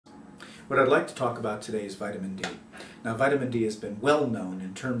What I'd like to talk about today is vitamin D. Now, vitamin D has been well known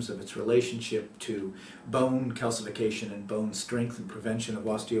in terms of its relationship to bone calcification and bone strength and prevention of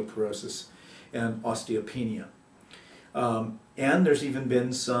osteoporosis and osteopenia. And there's even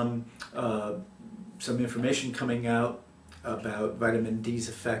been some information coming out about vitamin D's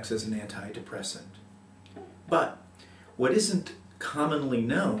effects as an antidepressant. But what isn't commonly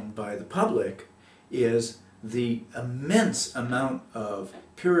known by the public is the immense amount of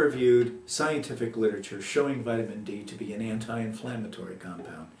peer-reviewed scientific literature showing vitamin D to be an anti-inflammatory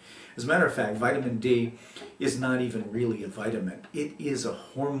compound. As a matter of fact, vitamin D is not even really a vitamin. It is a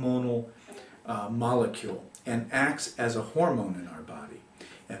hormonal molecule and acts as a hormone in our body.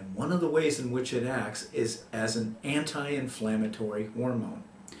 And one of the ways in which it acts is as an anti-inflammatory hormone.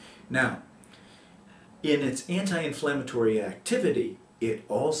 Now, in its anti-inflammatory activity, it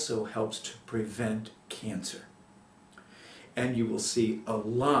also helps to prevent cancer. And you will see a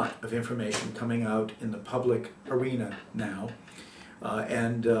lot of information coming out in the public arena now,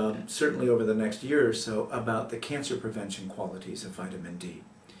 and certainly over the next year or so, about the cancer prevention qualities of vitamin D.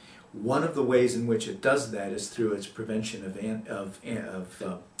 One of the ways in which it does that is through its prevention of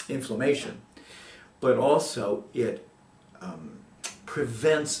inflammation, but also it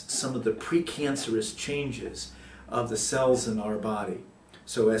prevents some of the precancerous changes of the cells in our body.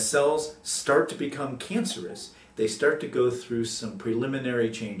 So as cells start to become cancerous, they start to go through some preliminary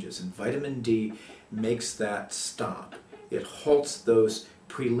changes, and vitamin D makes that stop. It halts those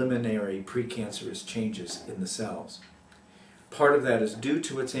preliminary precancerous changes in the cells. Part of that is due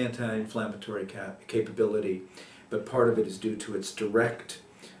to its anti-inflammatory capability, but part of it is due to its direct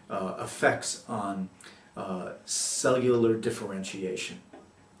effects on cellular differentiation.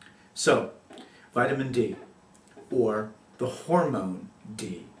 So, vitamin D, or the hormone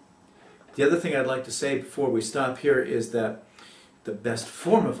D. The other thing I'd like to say before we stop here is that the best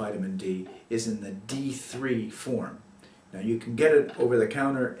form of vitamin D is in the D3 form. Now you can get it over the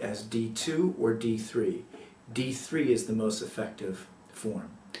counter as D2 or D3. D3 is the most effective form.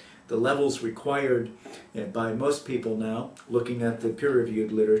 The levels required by most people now, looking at the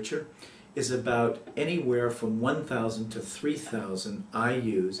peer-reviewed literature, is about anywhere from 1,000 to 3,000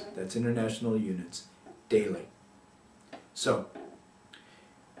 IUs, that's international units, daily. So,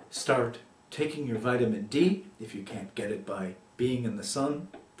 start taking your vitamin D. If you can't get it by being in the sun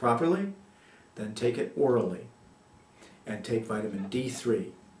properly, then take it orally. And take vitamin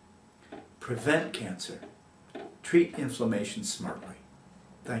D3. Prevent cancer. Treat inflammation smartly.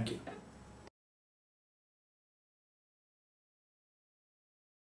 Thank you.